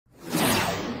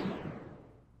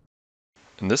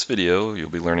In this video, you'll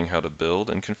be learning how to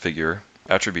build and configure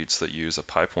attributes that use a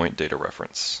PyPoint data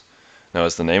reference. Now,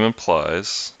 as the name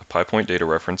implies, a PyPoint data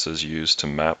reference is used to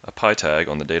map a Py tag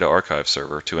on the data archive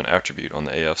server to an attribute on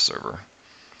the AF server.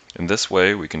 In this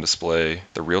way, we can display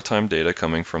the real-time data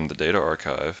coming from the data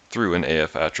archive through an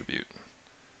AF attribute.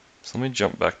 So let me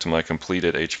jump back to my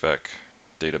completed HVAC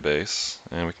database,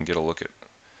 and we can get a look at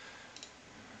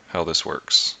how this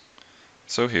works.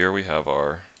 So here we have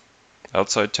our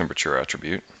outside temperature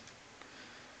attribute.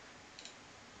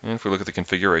 And if we look at the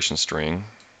configuration string,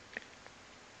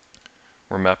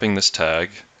 we're mapping this tag,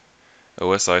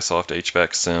 OSIsoft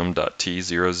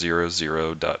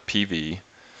HVACsim.t000.pv,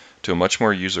 to a much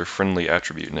more user-friendly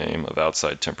attribute name of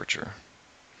outside temperature.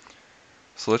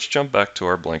 So let's jump back to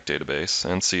our blank database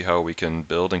and see how we can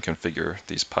build and configure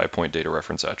these PyPoint data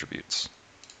reference attributes.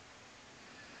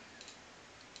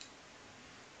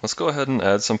 Let's go ahead and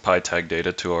add some PyTag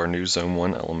data to our new Zone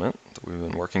 1 element that we've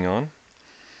been working on.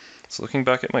 So looking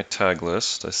back at my tag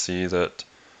list, I see that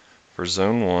for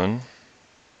Zone 1,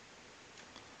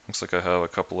 looks like I have a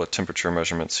couple of temperature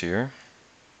measurements here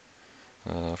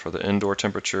for the indoor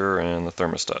temperature and the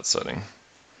thermostat setting.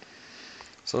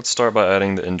 So let's start by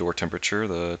adding the indoor temperature,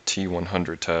 the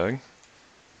T100 tag.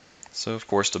 So of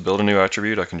course, to build a new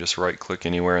attribute, I can just right-click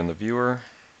anywhere in the viewer,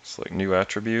 select New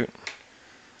Attribute,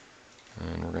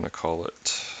 and we're going to call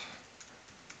it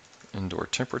indoor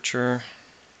temperature.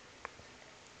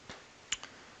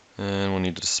 And we'll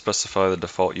need to specify the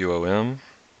default UOM.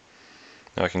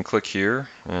 Now I can click here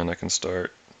and I can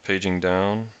start paging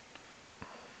down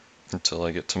until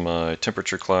I get to my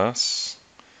temperature class.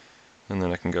 And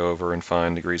then I can go over and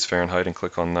find degrees Fahrenheit and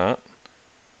click on that.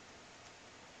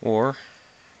 Or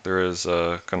there is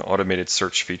a kind of automated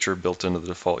search feature built into the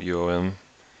default UOM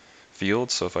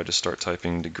field. So if I just start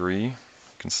typing degree, you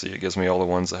can see it gives me all the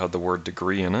ones that have the word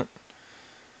degree in it.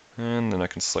 And then I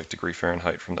can select degree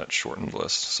Fahrenheit from that shortened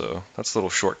list. So that's a little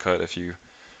shortcut if you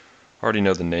already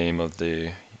know the name of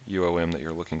the UOM that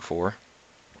you're looking for.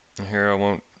 And here I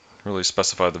won't really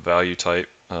specify the value type.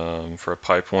 For a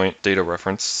PyPoint data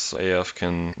reference, AF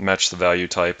can match the value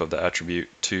type of the attribute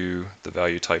to the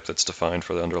value type that's defined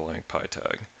for the underlying Py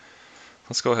tag.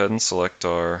 Let's go ahead and select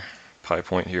our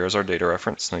PyPoint here as our data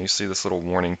reference. Now you see this little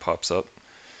warning pops up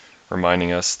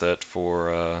reminding us that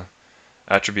for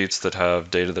attributes that have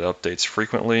data that updates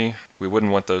frequently, we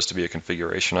wouldn't want those to be a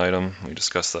configuration item. We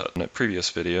discussed that in a previous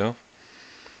video.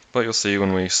 But you'll see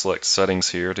when we select settings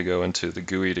here to go into the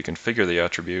GUI to configure the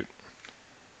attribute,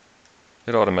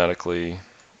 it automatically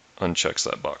unchecks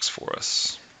that box for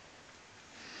us.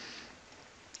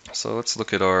 So let's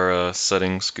look at our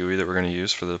settings GUI that we're going to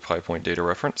use for the PyPoint data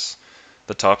reference. At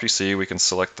the top you see we can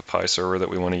select the Py server that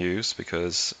we want to use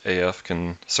because AF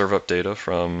can serve up data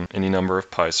from any number of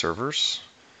Py servers.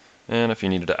 And if you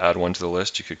needed to add one to the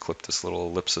list, you could click this little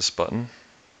ellipsis button,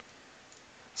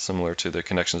 similar to the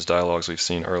connections dialogues we've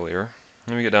seen earlier.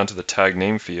 Then we get down to the tag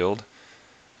name field,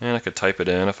 and I could type it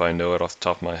in if I know it off the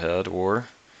top of my head, or I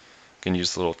can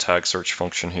use the little tag search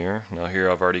function here. Now here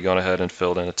I've already gone ahead and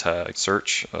filled in a tag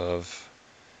search of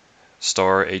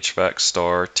star HVAC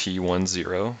star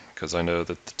T10 because I know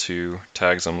that the two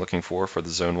tags I'm looking for the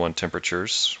Zone 1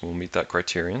 temperatures will meet that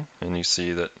criterion. And you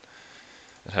see that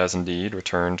it has indeed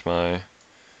returned my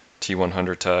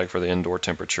T100 tag for the indoor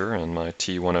temperature and my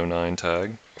T109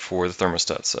 tag for the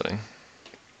thermostat setting.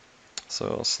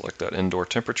 So I'll select that indoor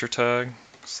temperature tag,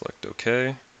 select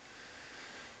OK.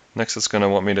 Next it's going to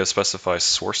want me to specify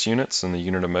source units in the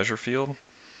unit of measure field.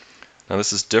 Now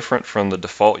this is different from the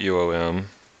default UOM,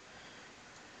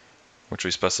 which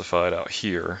we specified out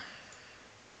here.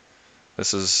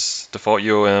 This is default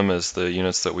UOM is the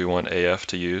units that we want AF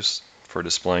to use for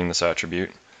displaying this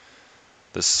attribute.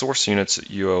 The source units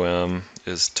UOM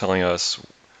is telling us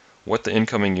what the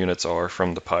incoming units are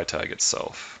from the Py tag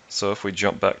itself. So if we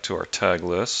jump back to our tag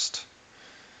list,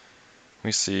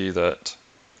 we see that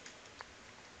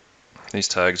these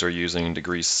tags are using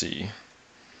degrees C.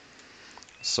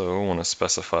 So I want to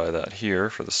specify that here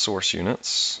for the source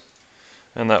units,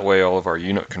 and that way all of our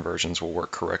unit conversions will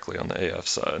work correctly on the AF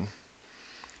side.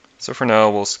 So for now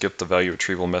we'll skip the value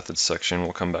retrieval methods section,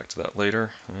 we'll come back to that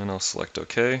later, and I'll select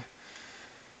OK.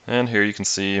 And here you can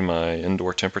see my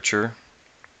indoor temperature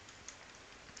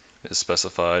is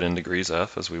specified in degrees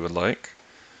F as we would like.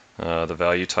 The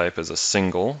value type is a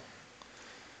single,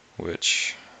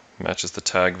 which matches the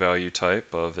tag value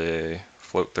type of a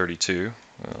float 32.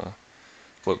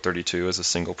 Float 32 is a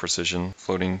single precision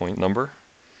floating point number.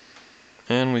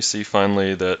 And we see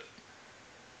finally that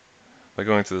by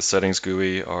going through the settings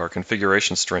GUI, our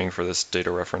configuration string for this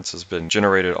data reference has been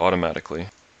generated automatically.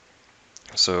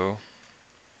 So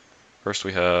first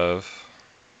we have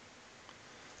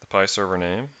the Pi server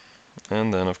name,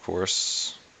 and then of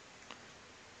course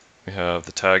we have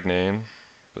the tag name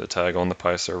for the tag on the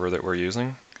Pi server that we're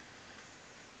using.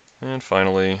 And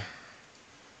finally,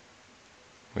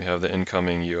 we have the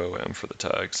incoming UOM for the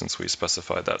tag since we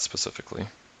specified that specifically.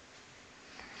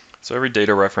 So every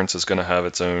data reference is going to have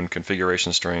its own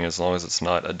configuration string as long as it's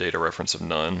not a data reference of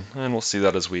none. And we'll see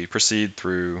that as we proceed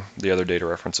through the other data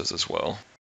references as well.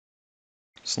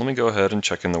 So let me go ahead and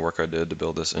check in the work I did to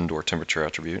build this indoor temperature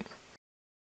attribute.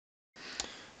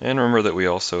 And remember that we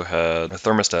also had a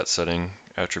thermostat setting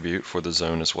attribute for the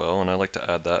zone as well, and I like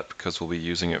to add that because we'll be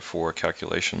using it for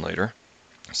calculation later.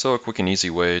 So a quick and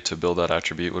easy way to build that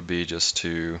attribute would be just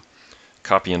to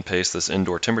copy and paste this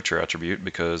indoor temperature attribute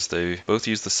because they both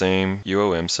use the same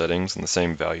UOM settings and the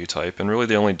same value type, and really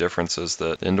the only difference is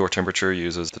that the indoor temperature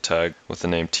uses the tag with the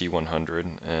name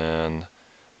T100 and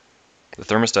the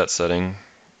thermostat setting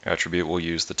attribute will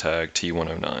use the tag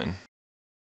T109.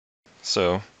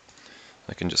 So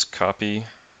I can just copy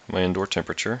my indoor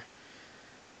temperature,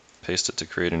 paste it to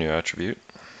create a new attribute,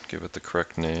 give it the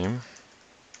correct name,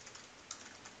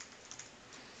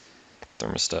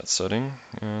 thermostat setting,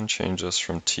 and change this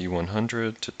from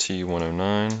T100 to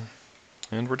T109,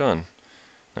 and we're done.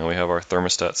 Now we have our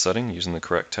thermostat setting using the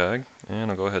correct tag,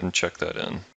 and I'll go ahead and check that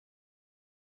in.